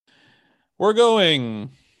We're going.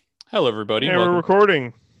 Hello, everybody, Hey, and we're welcome.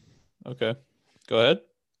 recording. Okay, go ahead.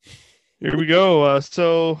 Here we go.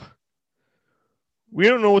 So we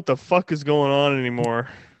don't know what the fuck is going on anymore,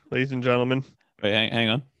 ladies and gentlemen. Wait, hang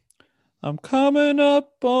on. I'm coming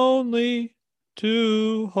up only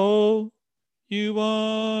to hold you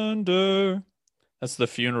under. That's The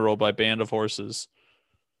Funeral by Band of Horses.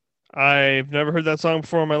 I've never heard that song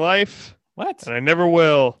before in my life, What? and I never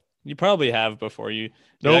will. You probably have before. Dude,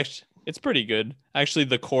 Nope. actually, it's pretty good. Actually,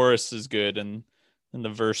 the chorus is good, and the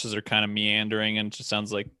verses are kind of meandering, and it just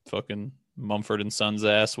sounds like fucking Mumford and Sons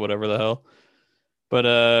ass, whatever the hell.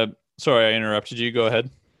 But sorry I interrupted you. Go ahead.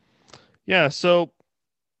 Yeah, so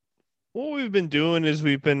what we've been doing is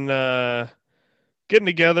we've been getting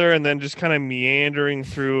together and then just kind of meandering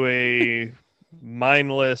through a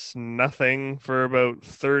mindless nothing for about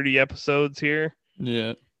 30 episodes here.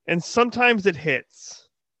 Yeah. And sometimes it hits.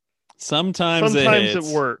 Sometimes it Sometimes it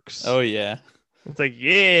hits. works. Oh yeah. It's like,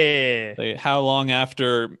 yeah. Like, how long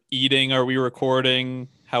after eating are we recording?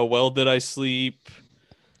 How well did I sleep?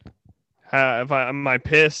 Am I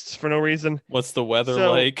pissed for no reason? What's the weather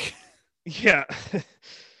So like? yeah.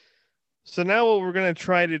 So now what we're gonna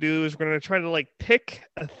try to do is we're gonna try to like pick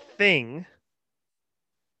a thing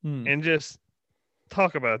Hmm. and just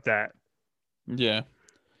talk about that. Yeah.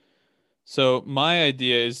 So my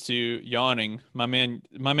idea is to yawning. My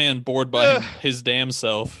man bored by Ugh, his damn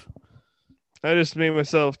self. I just made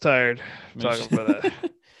myself tired talking about that.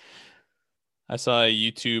 I saw a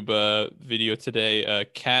YouTube video today. A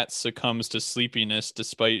cat succumbs to sleepiness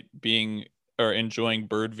despite being or enjoying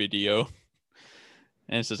bird video.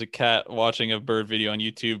 And it's just a cat watching a bird video on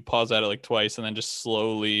YouTube, pause at it like twice, and then just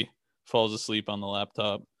slowly falls asleep on the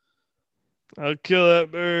laptop. I'll kill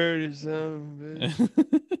that bird, son of a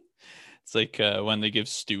bitch. It's like when they give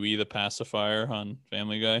Stewie the pacifier on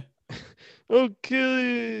Family Guy. I'll kill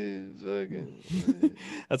you, fucking.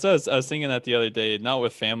 That's what I was thinking that the other day, not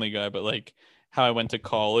with Family Guy, but like how I went to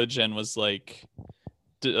college and was like,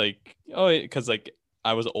 oh, because like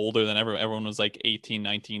I was older than everyone. Everyone was like 18,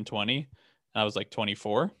 19, 20. And I was like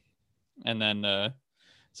 24. And then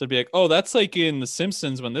so it'd be like, oh, that's like in The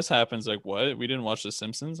Simpsons when this happens. Like, what? We didn't watch The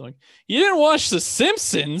Simpsons? I'm like, you didn't watch The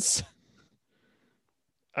Simpsons?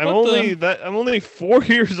 What the? I'm only 4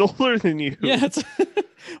 years older than Yeah, you. it's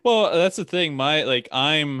well, that's the thing.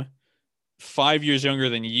 I'm 5 years younger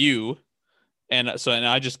than you, and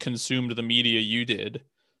I just consumed the media you did.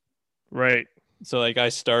 Right. So like I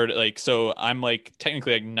started like so I'm like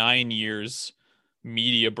technically like 9 years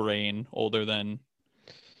media brain older than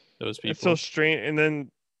those It's so people. strange. And then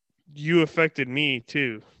you affected me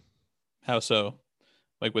too. How so?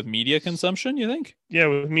 Like with media consumption, you think? Yeah,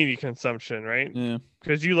 with media consumption, right? Yeah.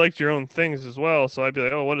 Because you liked your own things as well. So I'd be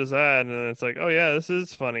like, oh, what is that? And then it's like, oh, yeah, this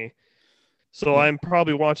is funny. So Yeah. I'm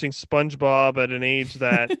probably watching SpongeBob at an age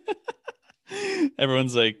that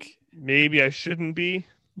Everyone's like, maybe I shouldn't be.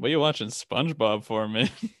 "What are you watching SpongeBob for, man?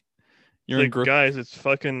 It's You're in like, gr- guys, it's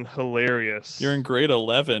fucking you're hilarious. in grade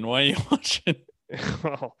 11. Why are you watching?"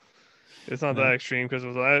 Well, it's not Yeah. that extreme because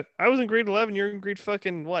I was in grade 11. You're in grade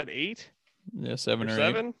fucking what, 8 Yeah, or 7 or 8.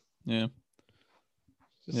 7? Yeah.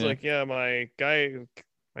 Just Yeah. like, yeah, my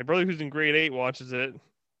brother who's in grade 8 watches it.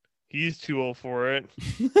 He's too old for it.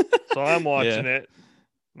 So I'm Yeah. watching it.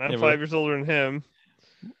 And I'm Yeah, 5 years older than him.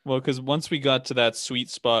 well, because once we got to that sweet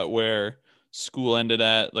spot where school ended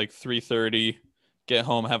at like 3:30, get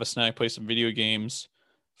home, have a snack, play some video games,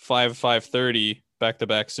 5:30, back to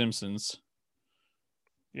back Simpsons.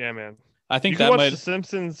 Yeah, man. I You think can that watch The might,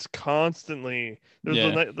 Simpsons constantly.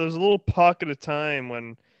 yeah, There was a little pocket of time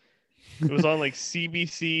when it was on like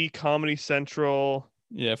CBC, Comedy Central,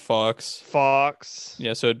 yeah, Fox. Fox.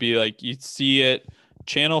 Yeah, so it'd be like you'd see it.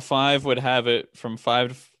 Channel 5 would have it from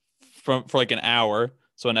 5 from for like an hour,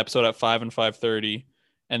 so an episode at 5 and 5:30,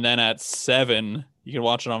 and then at 7 you can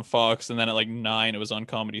watch it on Fox, and then at like 9 it was on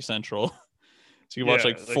Comedy Central. So you watch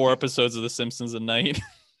Yeah, like like 4 episodes of The Simpsons a night.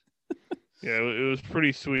 yeah, it was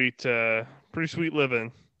pretty sweet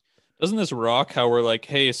living. Doesn't this rock how we're like,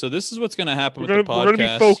 hey, so this is what's gonna happen with the We're gonna be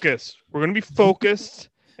podcast? focused. We're gonna be focused,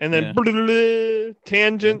 and then Yeah, yeah.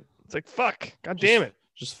 tangent. It's like fuck, god damn Just it.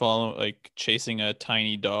 just follow like chasing a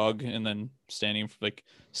tiny dog and then standing like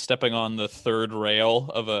stepping on the third rail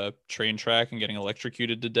of a train track and getting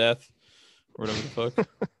electrocuted to death or whatever the fuck.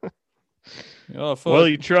 Oh Well, fuck.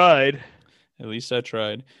 you tried. At least I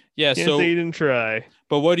tried. Yeah, Can't say so you didn't try.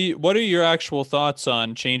 but what are your actual thoughts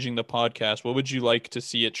on changing the podcast? What would you like to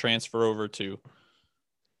see it transfer over to?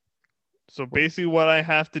 So basically, what I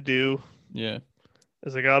have to do Yeah.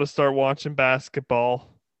 is I got to start watching basketball,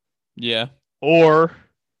 Yeah. or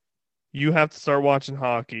you have to start watching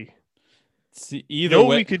hockey. See, You either know what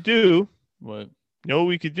way, we could do? What? You know what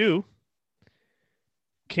we could do?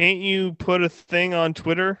 Can't you put a thing on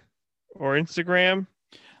Twitter or Instagram,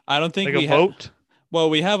 I don't think like a we have. vote? Well,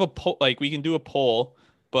 we have a poll. Like we can do a poll,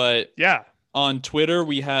 but Yeah, on Twitter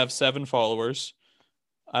we have 7 followers.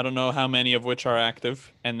 I don't know how many of which are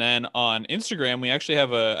active. And then on Instagram, we actually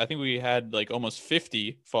have I think we had like almost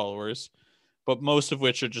 50 followers, but most of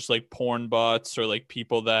which are just like porn bots or like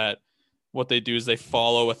people that what they do is they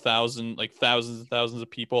follow like thousands and thousands of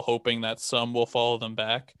people, hoping that some will follow them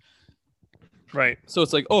back. right. So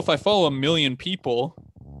it's like, oh, if I follow 1 million people,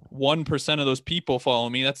 1% of those people follow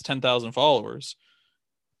me. That's 10,000 followers.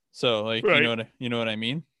 So like, Right. you know what I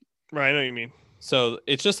mean? Right, I know what you mean. So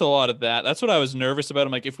it's just a lot of that. That's what I was nervous about.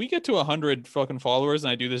 I'm like, if we get to 100 fucking followers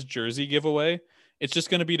and I do this jersey giveaway, it's just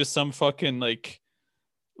gonna be to some fucking like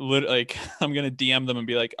I'm gonna DM them and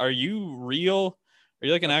be like, "Are you real? Are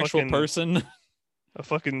you like an A actual fucking person?" a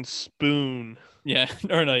fucking spoon. Yeah,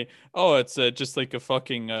 or like, oh, it's just like a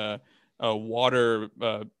fucking a water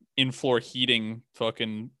in floor heating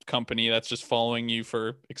fucking company that's just following you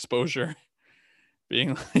for exposure,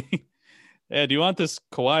 being like, "Yeah, do you want this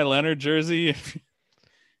Kawhi Leonard jersey?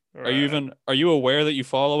 Right. Are you aware that you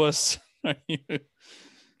follow us? Are you, I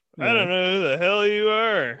yeah. don't know who the hell you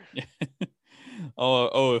are.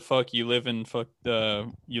 Oh fuck, you live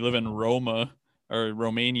in Roma or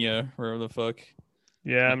Romania, wherever the fuck.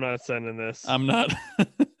 Yeah, I'm not sending this. I'm not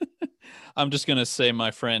I'm just gonna say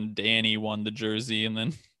my friend Danny won the jersey and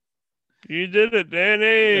then You did it, there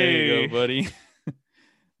you go, Danny. buddy.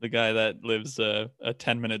 The guy that lives a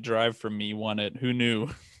 10-minute drive from me won it. Who knew?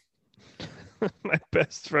 My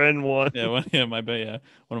best friend won. Yeah, one of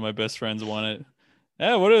my best friends won it.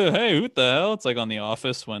 Yeah, hey, who the hell? It's like on The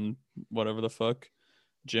Office when whatever the fuck.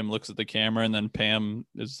 Jim looks at the camera and then Pam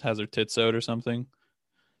has her tits out or something.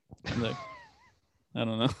 Like, I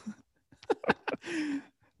don't know.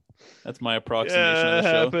 That's my approximation of Yeah, the it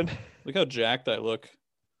show. happened. Look how jacked I look.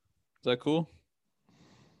 Is that cool?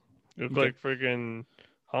 You look Okay. like freaking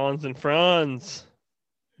Hans and Franz.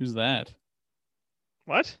 Who's that? Is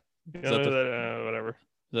What? You that know the that?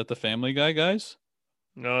 Whatever. Family Guy guys?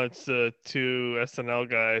 No, it's the two SNL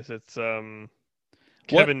guys. It's What?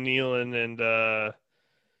 Kevin Nealon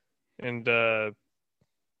and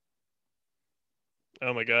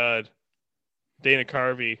oh my God, Dana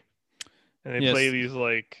Carvey, and they play Yes. these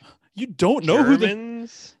like You don't know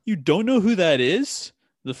Germans. you don't know who that is?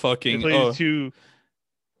 The They fucking play these two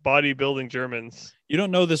bodybuilding Germans. you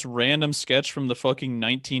don't know this random sketch from the fucking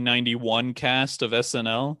 1991 cast of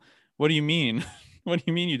SNL? What do you mean? What do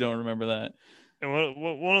you mean you don't remember that? And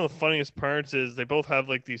one of the funniest parts is they both have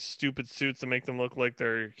like these stupid suits that make them look like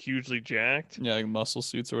they're hugely jacked. Yeah, like muscle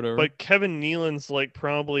suits or whatever. But Kevin Nealon's like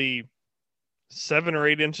probably 7 or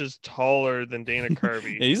 8 inches taller than Dana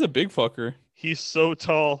Carvey. Yeah, he's a big fucker. He's so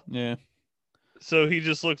tall, Yeah. so he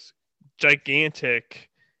just looks gigantic,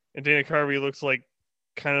 and Dana Carvey looks like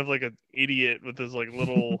kind of like an idiot with his like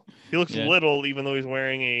little. He looks Yeah. little even though he's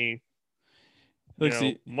wearing a Looks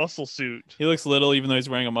muscle suit. he looks little even though he's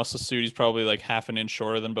wearing a muscle suit. He's probably like half an inch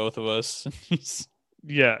shorter than both of us. He's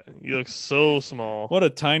Yeah, he looks so small. what a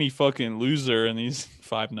tiny fucking loser and he's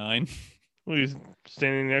 5'9". He's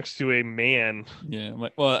standing next to a man. Yeah.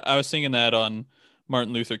 Well, I was thinking that on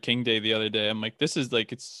Martin Luther King Day the other day. I'm like, this is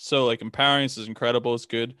like it's so like empowering, this is incredible, it's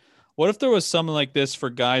good. What if there was something like this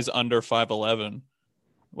for guys under 5'11"?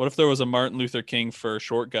 What if there was a Martin Luther King for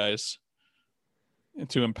short guys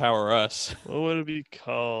to empower us, What would it be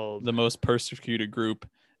called? the most persecuted group?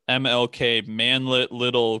 MLK, Manlit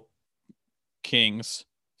Little Kings.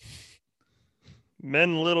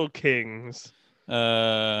 Men Little Kings.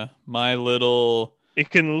 My little It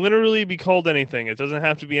can literally be called anything. It doesn't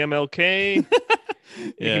have to be MLK.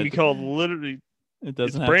 It yeah, can be called literally. it It's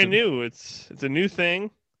doesn't have brand to be. new. It's a new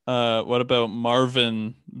thing. What about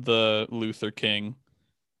Marvin the Luther King?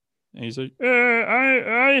 And he's like,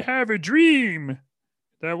 I have a dream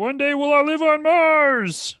that one day will I live on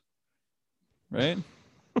Mars. Right?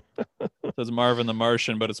 So it's Marvin the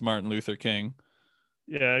Martian, but it's Martin Luther King.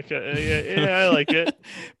 Yeah, okay, yeah, I like it.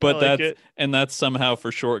 But I like that's it. and that's somehow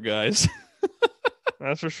for short guys.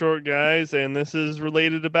 That's for short guys, and this is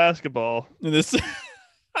related to basketball. This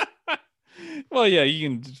well, yeah, you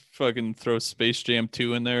can fucking throw Space Jam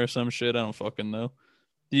 2 in there or some shit. I don't fucking know.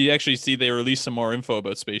 You actually see they released some more info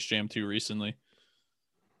about Space Jam 2 recently.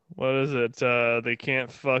 What is it? They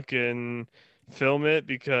can't fucking film it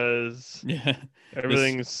because Yeah.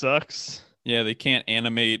 everything sucks. Yeah, they can't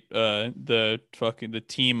animate the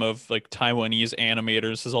team of like Taiwanese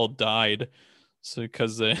animators has all died. So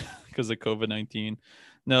because of COVID-19.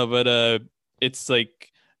 No, but it's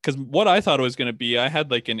like because what I thought it was going to be, I had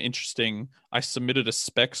like an interesting. I submitted a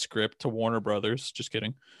spec script to Warner Brothers. Just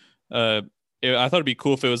kidding. Uh, I thought it'd be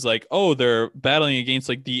cool if it was like, oh, they're battling against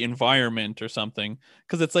like the environment or something,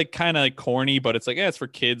 because it's like kind of like corny, but it's like, yeah, it's for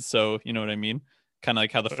kids, so you know what I mean. Kind of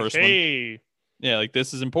like how the Like, first one, hey, yeah, like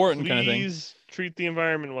this is important kind of thing. please treat the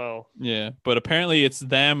environment well. Yeah, but apparently it's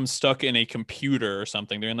them stuck in a computer or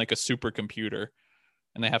something. They're in like a supercomputer,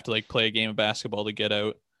 and they have to like play a game of basketball to get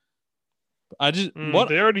out. I just what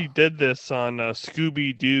They already did this on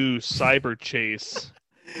Scooby Doo Cyber Chase.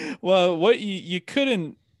 well, what you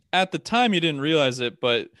couldn't at the time you didn't realize it,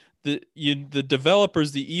 but the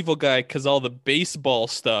developer's the evil guy because all the baseball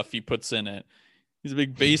stuff he puts in it. He's a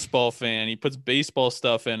big baseball fan. He puts baseball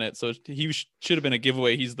stuff in it, so he should have been a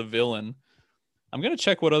giveaway. He's the villain. I'm gonna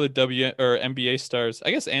check what other W or NBA stars,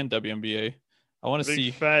 I guess, and WNBA. I want to Big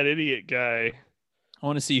see. fat idiot guy I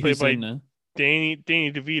want to see played who's by in. Danny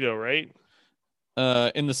DeVito, right?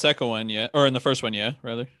 In the second one, yeah, or in the first one, yeah,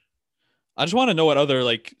 rather. I just want to know what other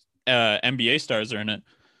like NBA stars are in it.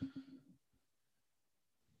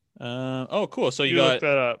 Oh, cool. So you You look got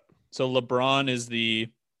that up. so LeBron is the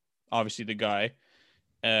obviously the guy.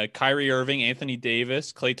 Kyrie Irving, Anthony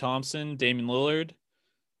Davis, Klay Thompson, Damian Lillard.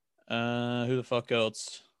 Who the fuck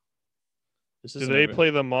else? This Do isn't they a.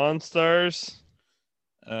 play the Monstars?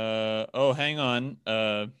 Oh, hang on.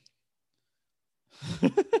 For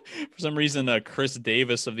some reason, Chris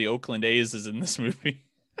Davis of the Oakland A's is in this movie.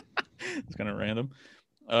 It's kind of random.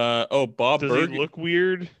 Oh, Bob Does he Berg. look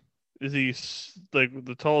weird? Is he like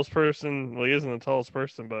the tallest person? Well, he isn't the tallest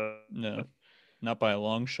person, but No, not by a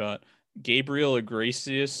long shot. Gabriel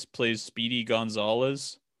Iglesias plays Speedy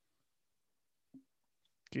Gonzalez. Is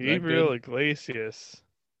that Gabriel good? Iglesias.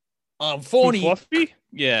 I'm Who, funny. Fluffy?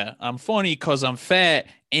 Yeah, I'm funny because I'm fat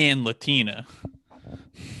and Latina.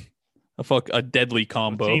 A deadly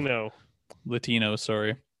combo. Latino. Latino,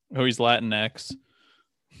 sorry. Oh, he's Latinx,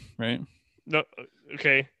 right? No,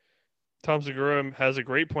 okay. Tom Segura has a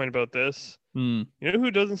great point about this. Hmm. You know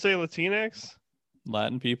who doesn't say Latinx?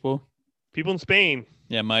 Latin people. People in Spain.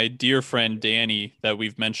 Yeah, my dear friend Danny that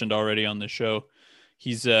we've mentioned already on the show.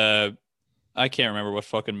 He's I can't remember what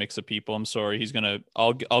fucking mix of people. I'm sorry.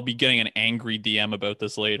 I'll be getting an angry DM about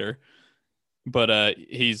this later. But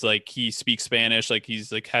he's like he speaks Spanish, like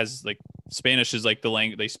he's like has like Spanish is like the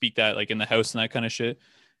language they speak that like in the house and that kind of shit.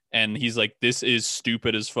 And he's like, this is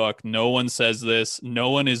stupid as fuck. No one says this. No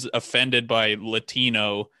one is offended by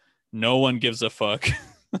Latino. No one gives a fuck.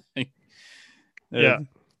 Like, Yeah.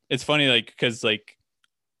 it's funny, like, because like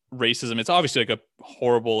racism, it's obviously like a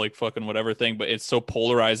horrible, like fucking whatever thing, but it's so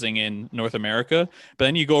polarizing in North America. But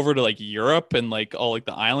then you go over to like Europe and like all like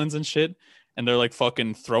the islands and shit, and they're like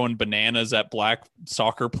fucking throwing bananas at black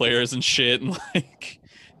soccer players and shit, and like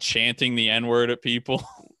chanting the N word at people.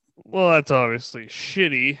 Well, that's obviously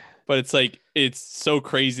shitty. But it's like it's so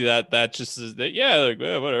crazy that just is that yeah, like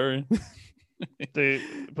whatever. They,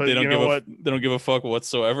 but They don't you give know what? they don't give a fuck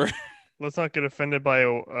whatsoever. Let's not get offended by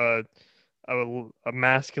a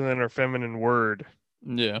masculine or feminine word.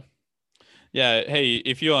 Yeah. Yeah, hey,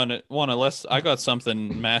 if you want to less I got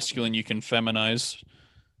something masculine you can feminize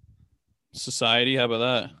society. How about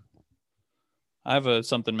that? I have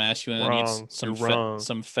something masculine that needs Wrong. You're wrong.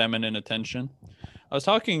 some feminine attention. I was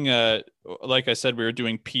talking like I said we were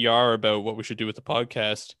doing PR about what we should do with the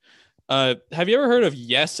podcast. Have you ever heard of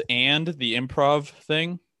Yes and the improv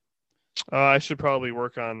thing? I should probably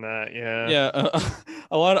work on that. Yeah. Yeah,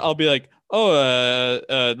 a lot. I'll be like, oh,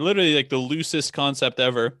 literally like the loosest concept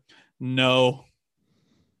ever. No.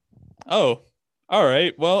 Oh, all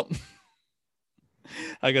right. Well,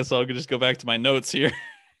 I guess I'll just go back to my notes here.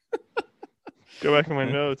 Go back in my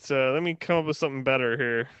notes. Let me come up with something better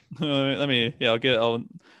here. Let me. Yeah,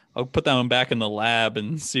 I'll put that one back in the lab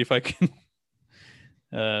and see if I can.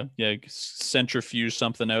 Yeah, centrifuge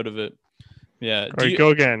something out of it. Yeah. All right, go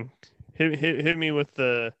again. Hit me with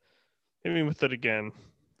it again.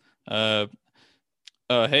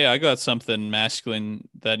 Hey, I got something masculine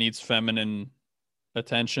that needs feminine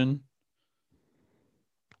attention.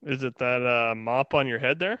 Is it that mop on your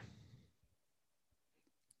head there?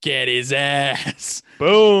 Get his ass.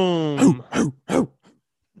 Boom.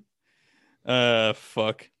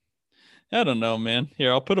 Fuck. I don't know, man.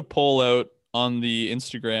 Here, I'll put a poll out on the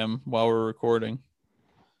Instagram while we're recording.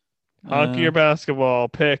 Hockey or basketball?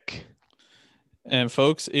 Pick. And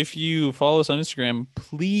folks, if you follow us on Instagram,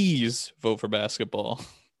 please vote for basketball.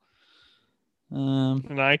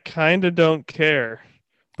 And I kind of don't care.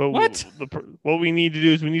 But What? What we need to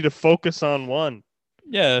do is we need to focus on one.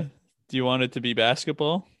 Yeah. Do you want it to be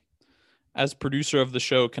basketball? As producer of the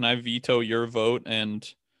show, can I veto your vote and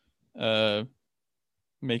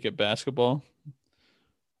make it basketball?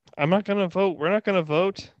 I'm not gonna vote. We're not gonna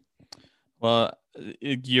vote. Well,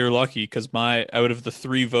 you're lucky because my out of the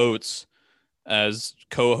three votes as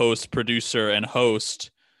co-host, producer, and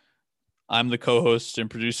host, I'm the co-host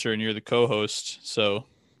and producer, and you're the co-host. So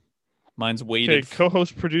mine's Okay, weighted.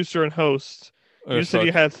 co-host, producer, and host. You Or just said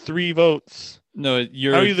you fuck. had 3 votes. No, How are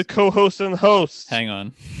you're. you the co-host and the host? Hang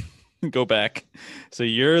on. Go back. So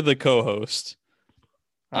you're the co-host.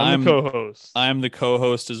 I'm the I'm co-host. I'm the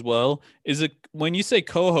co-host as well. Is it when you say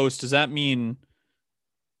co-host, does that mean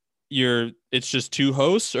it's just two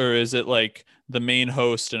hosts, or is it like the main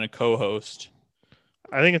host and a co-host?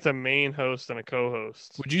 I think it's a main host and a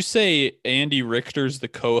co-host. Would you say Andy Richter's the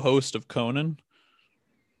co-host of Conan?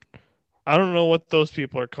 I don't know what those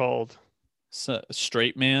people are called.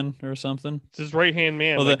 Straight man or something? It's his right-hand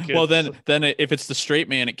man. Well, Like then if it's the straight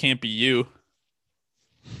man, it can't be you.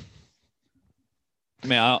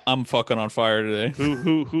 Man, I'm fucking on fire today.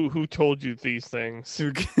 who told you these things?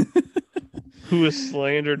 Who has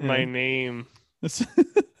slandered my name?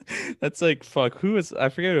 That's like fuck. I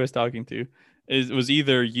forget who I was talking to. It was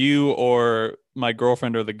either you or my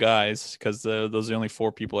girlfriend or the guys, because those are the only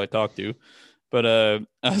four people I talk to. But I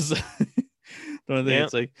was the one thing. Yeah.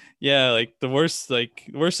 It's like, yeah, like the worst thing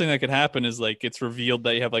that could happen is like it's revealed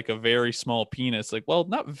that you have like a very small penis. Like, well,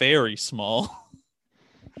 not very small.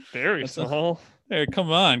 Very small. There,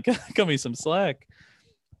 come on, cut me some slack.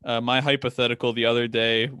 My hypothetical the other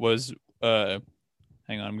day was hang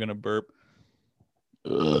on, I'm gonna burp.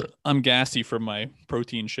 I'm gassy from my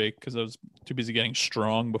protein shake because I was too busy getting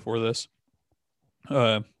strong before this.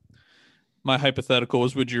 My hypothetical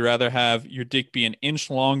was: would you rather have your dick be an inch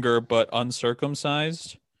longer but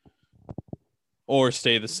uncircumcised, or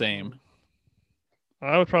stay the same?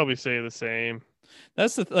 I would probably say the same.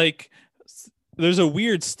 That's there's a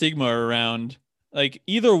weird stigma around. Like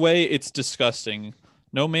either way, it's disgusting.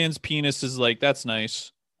 No man's penis is like, that's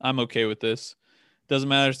nice. I'm okay with this. Doesn't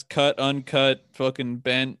matter. It's cut, uncut, fucking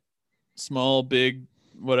bent, small, big,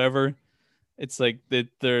 whatever. It's like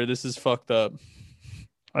this is fucked up.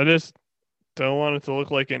 I just don't want it to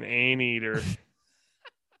look like an anteater.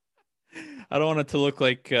 I don't want it to look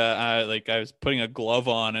like I was putting a glove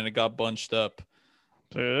on and it got bunched up.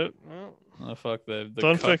 Dude, well, Oh fuck it's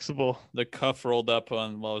unfixable. The cuff rolled up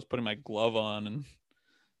on while I was putting my glove on, and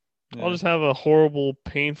yeah. I'll just have a horrible,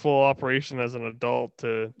 painful operation as an adult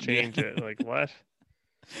to change it. Like what?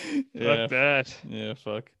 Yeah, Fuck that. yeah,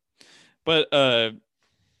 fuck. But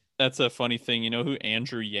that's a funny thing. You know who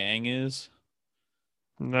Andrew Yang is?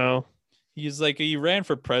 No. He ran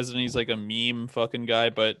for president. He's like a meme fucking guy,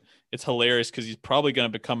 but it's hilarious because he's probably gonna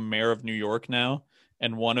become mayor of New York now.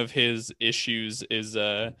 And one of his issues is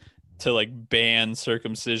to like ban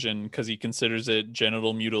circumcision because he considers it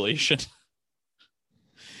genital mutilation.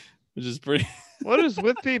 Which is pretty. What is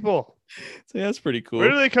with people? So yeah, that's pretty cool. Where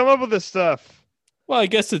do they come up with this stuff? Well, I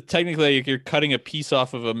guess it's technically like you're cutting a piece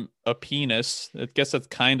off of a penis. I guess that's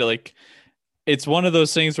kind of like it's one of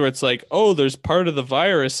those things where it's like, oh, there's part of the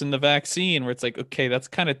virus in the vaccine where it's like, okay, that's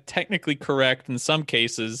kind of technically correct in some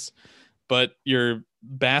cases, but you're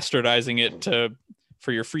bastardizing it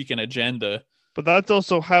for your freaking agenda. But that's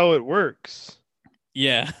also how it works.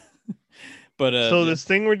 Yeah. But so this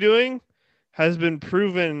thing we're doing has been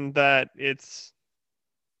proven that it's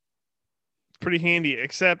pretty handy,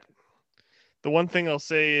 except the one thing I'll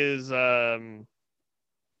say is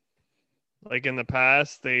like in the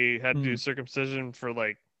past they had to do circumcision for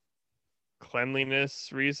like cleanliness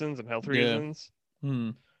reasons and health reasons.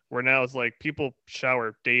 Where now it's like people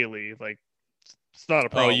shower daily, like it's not a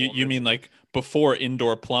problem. Oh, you mean like before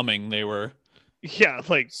indoor plumbing they were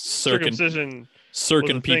like circumcision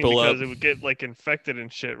people up because it would get like infected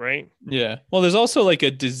and shit, right? Yeah. Well, there's also like a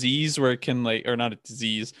disease where it can like, or not a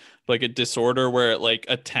disease, but like a disorder where it like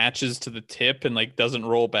attaches to the tip and like doesn't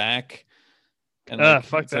roll back. And like,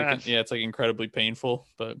 fuck that. Like, yeah, it's like incredibly painful.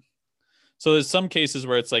 But so there's some cases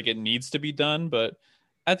where it's like it needs to be done, but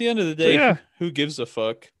at the end of the day, who gives a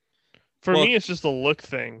fuck? For me, it's just a look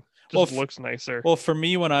thing. Just looks nicer. Well, for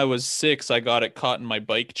me, when I was 6, I got it caught in my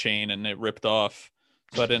bike chain and it ripped off.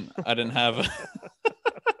 So I didn't have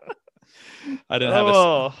I didn't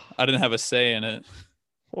have a say in it.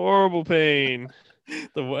 Horrible pain.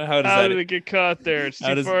 How did it get caught there? It's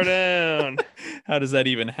too far down. How does that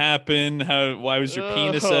even happen? Why was your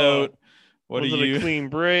penis out? What was are you? A clean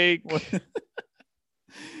break?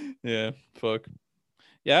 Yeah, fuck.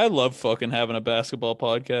 Yeah, I love fucking having a basketball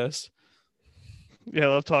podcast. Yeah, I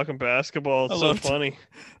love talking basketball. It's so funny.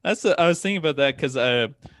 I was thinking about that because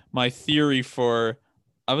my theory for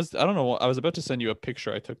I don't know. I was about to send you a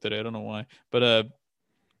picture I took today. I don't know why, but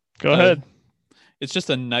go ahead. It's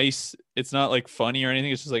just it's not like funny or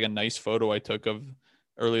anything. It's just like a nice photo I took of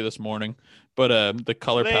early this morning. But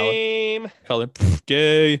the Lame.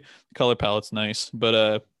 gay. The color palette's nice.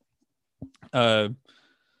 But uh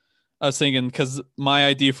I was thinking because my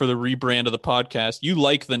idea for the rebrand of the podcast, you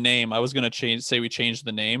like the name. I was gonna say we changed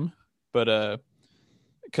the name, but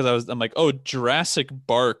because I'm like, oh, Jurassic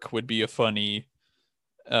Bark would be a funny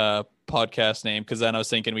podcast name. Because then I was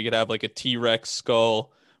thinking we could have like a T-Rex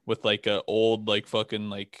skull with like a old like fucking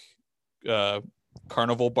like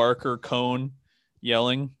carnival barker cone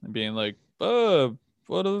yelling and being like,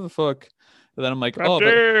 what the fuck? And then I'm like, oh, but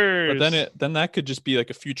Raptors. then that could just be like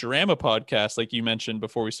a Futurama podcast, like you mentioned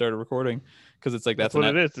before we started recording, because it's like That's what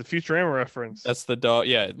it is. The Futurama reference. that's the dog.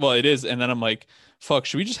 Yeah, well, it is. And then I'm like, fuck,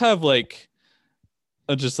 should we just have like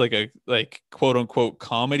just like a like quote unquote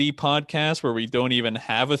comedy podcast where we don't even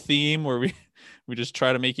have a theme, where we just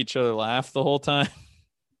try to make each other laugh the whole time?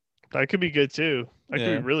 That could be good too. That could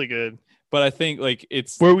Yeah. be really good. But I think like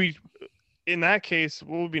it's Where we, in that case,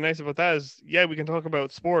 what would be nice about that is, yeah, we can talk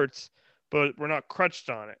about sports, but we're not crutched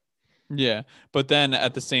on it. yeah. But then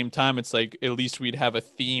at the same time, it's like at least we'd have a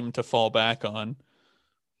theme to fall back on.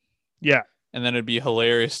 Yeah. And then it'd be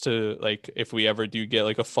hilarious to like if we ever do get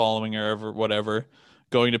like a following or ever whatever,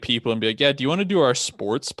 going to people and be like, yeah, do you want to do our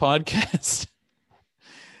sports podcast?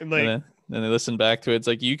 And like, And then they listen back to it. It's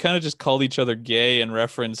like you kind of just called each other gay and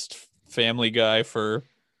referenced Family Guy for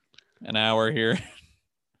an hour here.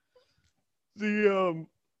 the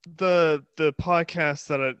podcast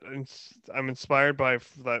that I'm inspired by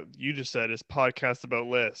that you just said is podcast about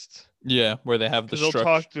lists. Yeah, where they have the Because they'll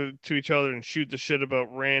structure talk to each other and shoot the shit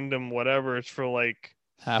about random whatever. It's for like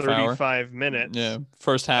half hour. 35 minutes. Yeah,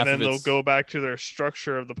 first half and then of they'll go back to their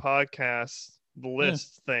structure of the podcast, the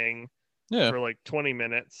list thing, Yeah, for like 20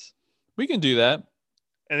 minutes. we can do that.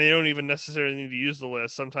 And they don't even necessarily need to use the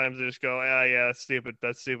list. Sometimes they just go, yeah, that's stupid,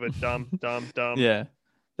 dumb, dumb. Yeah,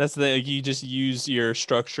 that's the like, you just use your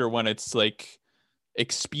structure when it's like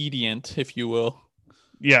expedient, if you will.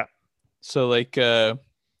 Yeah. So like yeah,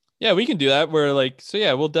 we can do that. Where like so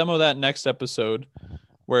yeah, we'll demo that next episode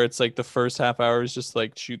where it's like the first half hour is just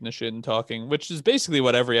like shooting the shit and talking, which is basically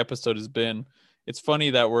what every episode has been. It's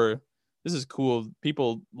funny that this is cool.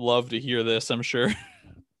 People love to hear this, I'm sure.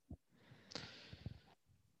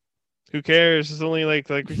 Who cares? There's only like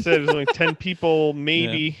we said, there's only 10 people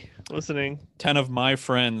maybe listening. 10 of my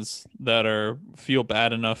friends that feel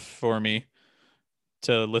bad enough for me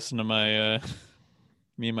to listen to my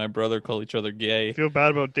me and my brother call each other gay. I feel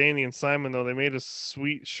bad about Danny and Simon though. They made us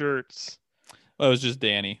sweet shirts. Well, it was just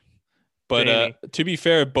Danny. But Danny. To be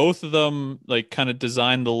fair, both of them like kind of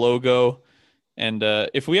designed the logo. And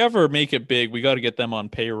if we ever make it big, we got to get them on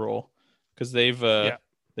payroll because they've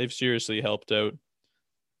seriously helped out.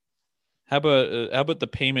 How about the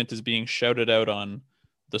payment is being shouted out on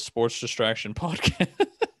the Sports Distraction podcast?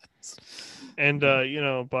 And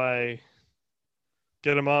by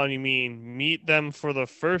get them on, you mean meet them for the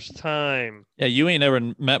first time. Yeah, you ain't ever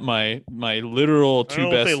met my literal I don't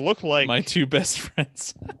know what they look like. my two best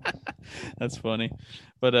friends. That's funny.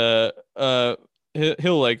 But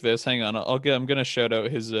he'll like this. Hang on. I'm gonna shout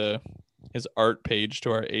out his art page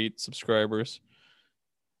to our 8 subscribers.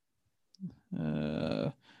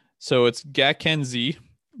 So it's Gakenzi,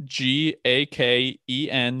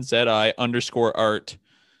 GAKENZI_art.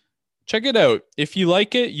 Check it out. If you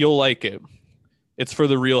like it, you'll like it. It's for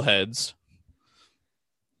the real heads.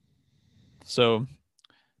 So,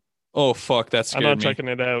 oh fuck, that scared me. I'm not checking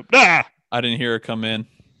it out. Ah! I didn't hear her come in.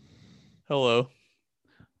 Hello.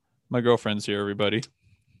 My girlfriend's here, everybody. Is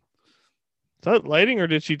that lighting or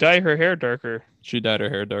did she dye her hair darker? She dyed her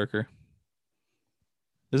hair darker.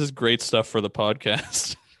 This is great stuff for the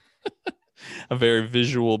podcast. A very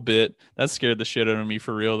visual bit. That scared the shit out of me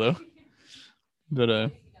for real though.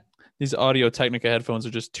 But these Audio Technica headphones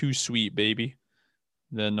are just too sweet, baby.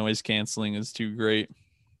 The noise canceling is too great.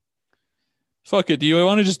 Fuck it. Do you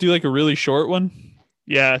want to just do like a really short one?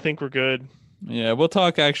 Yeah, I think we're good. Yeah, we'll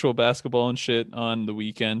talk actual basketball and shit on the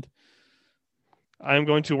weekend. I'm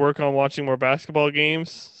going to work on watching more basketball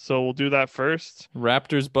games, so we'll do that first.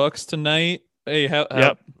 Raptors Bucks tonight. Hey,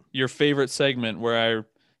 Yep. Your favorite segment where I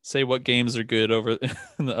say what games are good over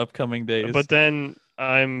in the upcoming days. But then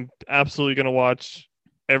I'm absolutely going to watch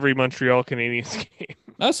every Montreal Canadiens game.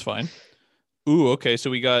 That's fine. Ooh, okay.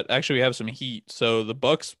 So we have some heat. So the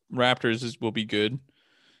Bucks Raptors will be good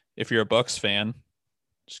if you're a Bucks fan.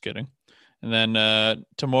 Just kidding. And then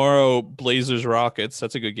tomorrow Blazers Rockets.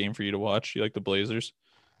 That's a good game for you to watch. You like the Blazers?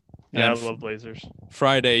 Yeah, I love Blazers.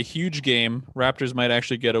 Friday, huge game. Raptors might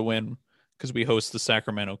actually get a win because we host the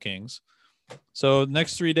Sacramento Kings. So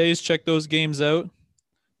next 3 days, check those games out.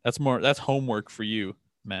 That's homework for you,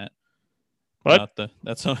 Matt. What? Not the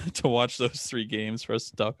that's to watch those 3 games for us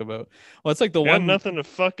to talk about. Well, it's like the I got one nothing to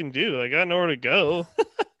fucking do. I got nowhere to go.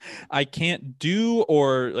 I can't do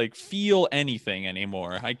or like feel anything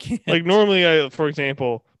anymore. I can't. Like normally, for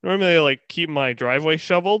example, normally I like keep my driveway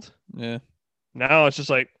shoveled. Yeah, Now it's just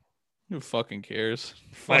like who fucking cares?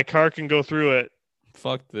 my car can go through it.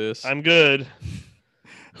 Fuck this. I'm good.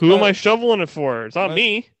 Who am I shoveling it for? It's not my-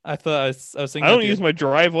 me. I thought I was I thinking don't use my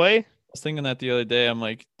driveway. I was thinking that the other day. I'm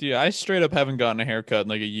like, dude, I straight up haven't gotten a haircut in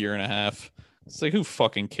like a year and a half. It's like who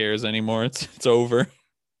fucking cares anymore? It's over.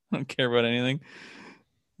 I don't care about anything.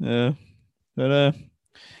 Yeah. But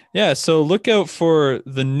yeah, so look out for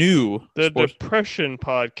the new The sports. Depression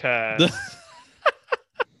podcast.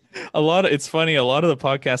 It's funny, a lot of the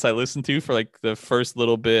podcasts I listen to for like the first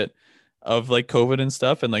little bit of like COVID and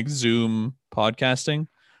stuff and like Zoom podcasting,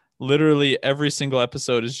 literally every single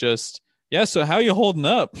episode is just, yeah, so how you holding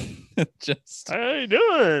up? Just How you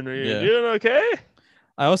doing? Are you Yeah. doing okay?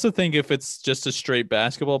 I also think if it's just a straight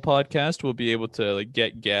basketball podcast, we'll be able to like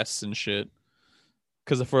get guests and shit.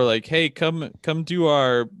 Because if we're like, hey, come do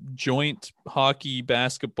our joint hockey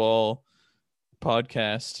basketball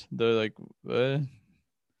podcast, they're like, what?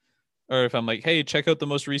 Or if I'm like, hey, check out the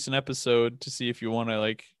most recent episode to see if you want to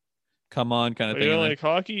like come on, kind of Are thing. you And then, like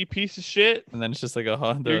hockey, you piece of shit? and then it's just like they're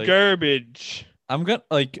You're like, garbage. I'm gonna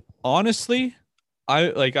like honestly,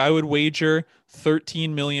 I would wager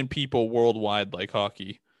 13 million people worldwide like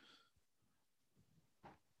hockey.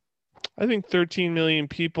 I think 13 million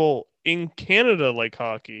people in Canada like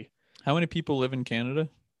hockey. How many people live in Canada?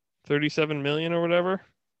 37 million or whatever.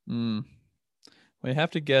 Hmm. We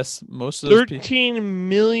have to guess most of those people. 13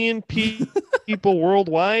 million people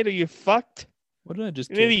worldwide? Are you fucked? What did I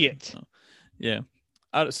just? An idiot. Oh. Yeah.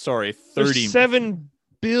 Sorry, There's 30. 7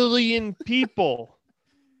 billion people.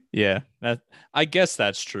 Yeah, I guess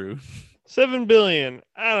that's true. 7 billion.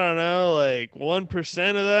 I don't know, like 1%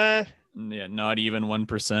 of that Yeah, not even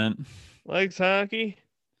 1%. likes hockey.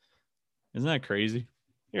 Isn't that crazy?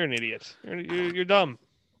 You're an idiot. You're dumb.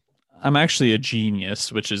 I'm actually a genius,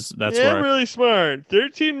 that's yeah, where I'm really smart.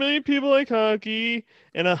 13 million people like hockey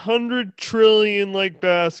and 100 trillion like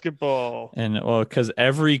basketball. and well, because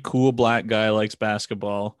every cool black guy likes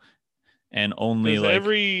basketball, and only Because like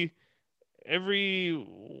every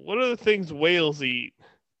what are the things whales eat?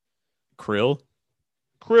 krill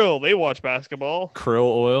They watch basketball.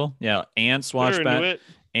 oil. Yeah, ants watch They're into it.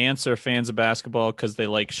 Ants are fans of basketball because they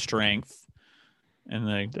like strength, and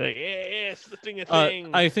like They're like, yeah, it's the thing of thing.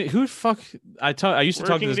 I think who the fuck I used to talk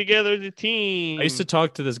to Working this together as a team. I used to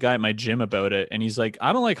talk to this guy at my gym about it, and he's like,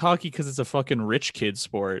 I don't like hockey because it's a fucking rich kid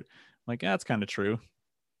sport. I'm like, yeah, that's kind of true.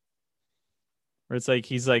 Or it's like,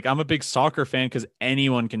 he's like, I'm a big soccer fan because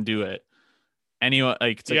anyone can do it. Anyone,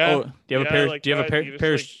 like, it's like, oh, do you have a pair? like Do you have a that. You just,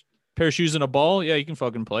 pair like, of shoes and a ball? Yeah, you can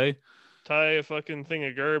fucking play. tie a fucking thing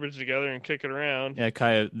of garbage together and kick it around. Yeah,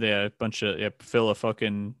 Kaya, yeah, fill a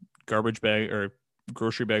fucking garbage bag or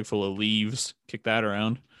grocery bag full of leaves, kick that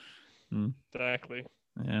around. Exactly.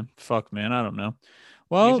 Yeah, fuck, man, I don't know. You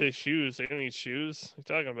Well, say shoes. They don't need shoes. What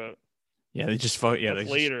are you talking about? yeah, they just fuck. Yeah, That's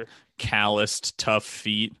they later. calloused, tough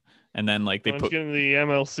feet, and then like they Why don't put you get into the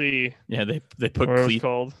MLC. yeah they put Or it's cleat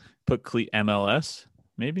called MLS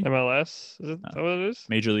maybe MLS. Is it that what it is?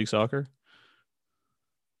 Major League Soccer.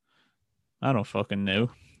 I don't fucking know,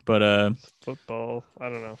 but It's football. I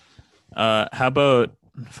don't know. how about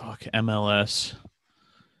fuck MLS?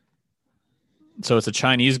 So it's a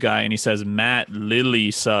Chinese guy, and he says Matt Lily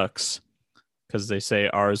sucks because they say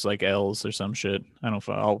R's like L's or some shit. I don't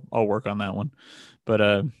know. I'll work on that one, but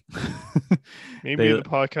Maybe They- the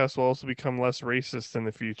podcast will also become less racist in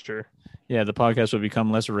the future. yeah, the podcast will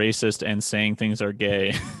become less racist and saying things are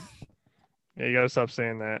gay. Yeah, you gotta stop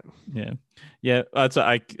saying that. Yeah.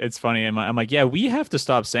 It's funny. I'm like, yeah, we have to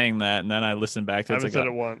stop saying that, and then I listen back to I it. It's haven't like,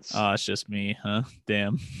 said it once. oh, it's just me, huh?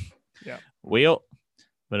 Damn. Yeah. Well,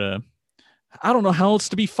 but I don't know how else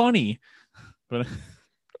to be funny. But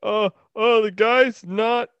the guy's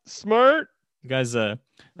not smart. guys, Is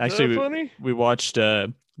actually, that funny? we watched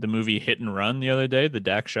the movie Hit and Run the other day, the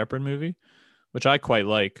Dak Shepard movie, which I quite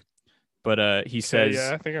like. But he says,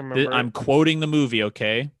 Yeah, I think I remember. I'm quoting the movie,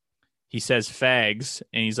 okay? He says fags,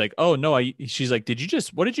 and he's like, oh no, she's like,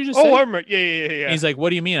 what did you just say? I remember. Yeah. And he's like, what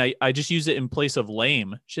do you mean? I just use it in place of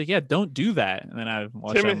lame. She's like, yeah, don't do that. And then I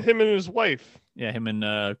watched him and his wife. yeah, him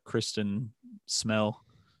and Kristen Smell.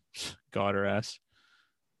 God, her ass.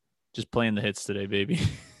 Just playing the hits today, baby.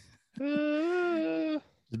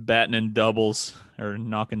 Just batting in doubles or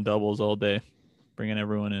knocking doubles all day, bringing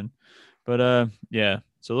everyone in. But yeah.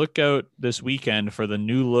 So look out this weekend for the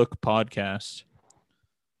New Look podcast,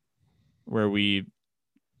 where we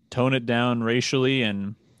tone it down racially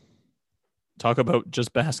and talk about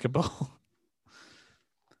just basketball.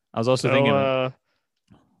 I was also thinking of,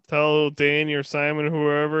 Tell Danny or Simon,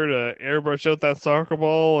 whoever, to airbrush out that soccer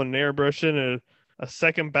ball and airbrush in a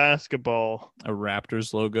second basketball. a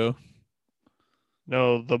Raptors logo.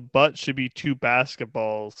 No, the butt should be two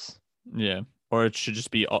basketballs. Yeah. Or it should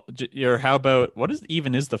just be, or how about, what is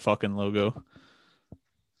the fucking logo?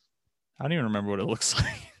 I don't even remember what it looks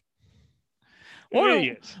like.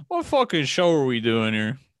 What fucking show are we doing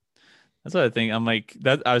here? That's what I think. I'm like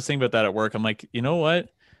that. I was thinking about that at work. I'm like, you know what?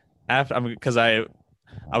 Because I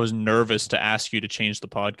was nervous to ask you to change the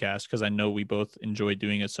podcast because I know we both enjoy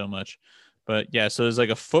doing it so much. But yeah, so there's like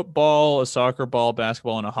a football, a soccer ball,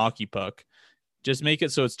 basketball, and a hockey puck. Just make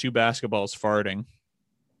it so it's two basketballs farting.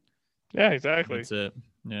 Yeah, exactly. That's it.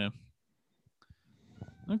 Yeah.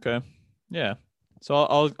 Okay. Yeah. So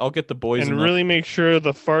I'll get the boys and really make sure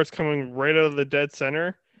the fart's coming right out of the dead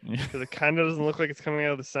center because it kind of doesn't look like it's coming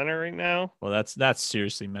out of the center right now. Well, that's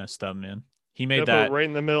seriously messed up, man. He made that right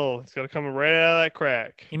in the middle. It's got to come right out of that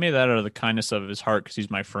crack. He made that out of the kindness of his heart because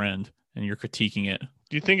he's my friend, and you're critiquing it.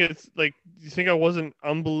 Do you think it's like? Do you think I wasn't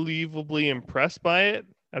unbelievably impressed by it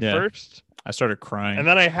at first? I started crying, and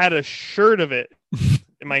then I had a shirt of it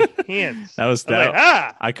in my hands. That was that.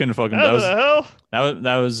 Like, I couldn't fucking. That was the hell.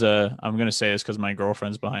 That was. I'm gonna say this because my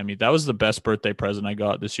girlfriend's behind me. That was the best birthday present I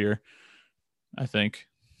got this year. I think.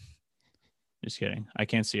 Just kidding. I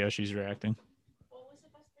can't see how she's reacting. What was the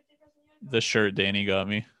best birthday present you got? The shirt Danny got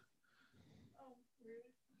me. Oh, rude.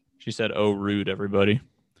 She said, "Oh, rude, everybody."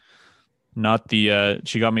 Not the.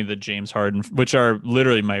 She got me the James Harden, which are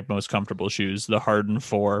literally my most comfortable shoes. The Harden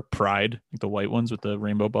 4 Pride, like the white ones with the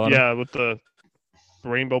rainbow bottom. Yeah, with the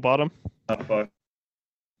rainbow bottom. Come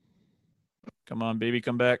on, baby,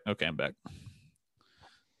 come back. Okay, I'm back.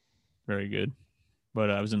 Very good. But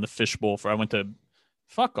I was in the fishbowl I went to.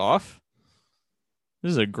 Fuck off.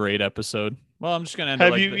 This is a great episode. Well, I'm just gonna end.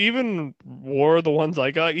 Have you even wore the ones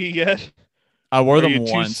I got you yet? I wore them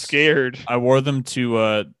once. Too scared. I wore them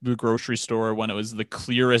to the grocery store when it was the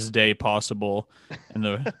clearest day possible, and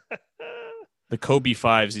the Kobe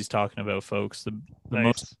 5s he's talking about, folks.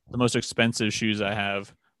 The most expensive shoes I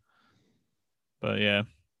have. But yeah,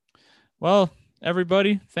 well,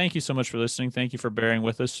 everybody, thank you so much for listening. Thank you for bearing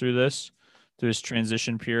with us through this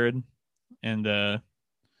transition period, and the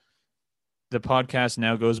podcast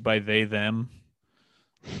now goes by they them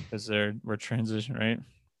because we're transition, right?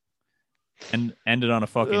 And ended on a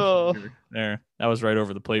fucking there. That was right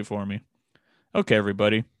over the plate for me. Okay,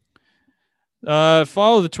 everybody.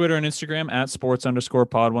 Follow the Twitter and Instagram at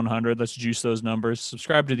sports_pod100. Let's juice those numbers.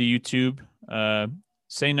 Subscribe to the YouTube.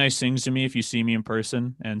 Say nice things to me if you see me in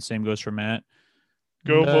person, and same goes for Matt.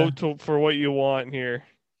 Go vote for what you want here.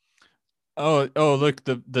 Oh, look,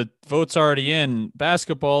 the vote's already in.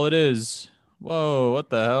 Basketball it is. Whoa, what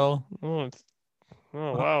the hell? Oh,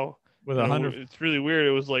 wow. With 100, it's really weird.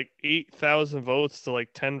 It was like 8,000 votes to like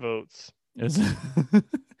 10 votes.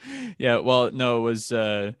 Yeah, well, no, it was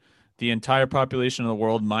the entire population of the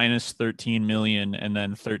world minus 13 million, and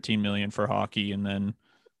then 13 million for hockey, and then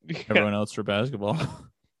everyone else for basketball.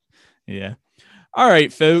 Yeah. All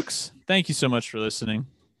right, folks. Thank you so much for listening.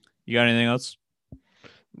 You got anything else?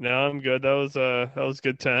 No, I'm good. That was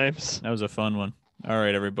good times. That was a fun one. All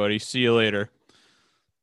right, everybody. See you later.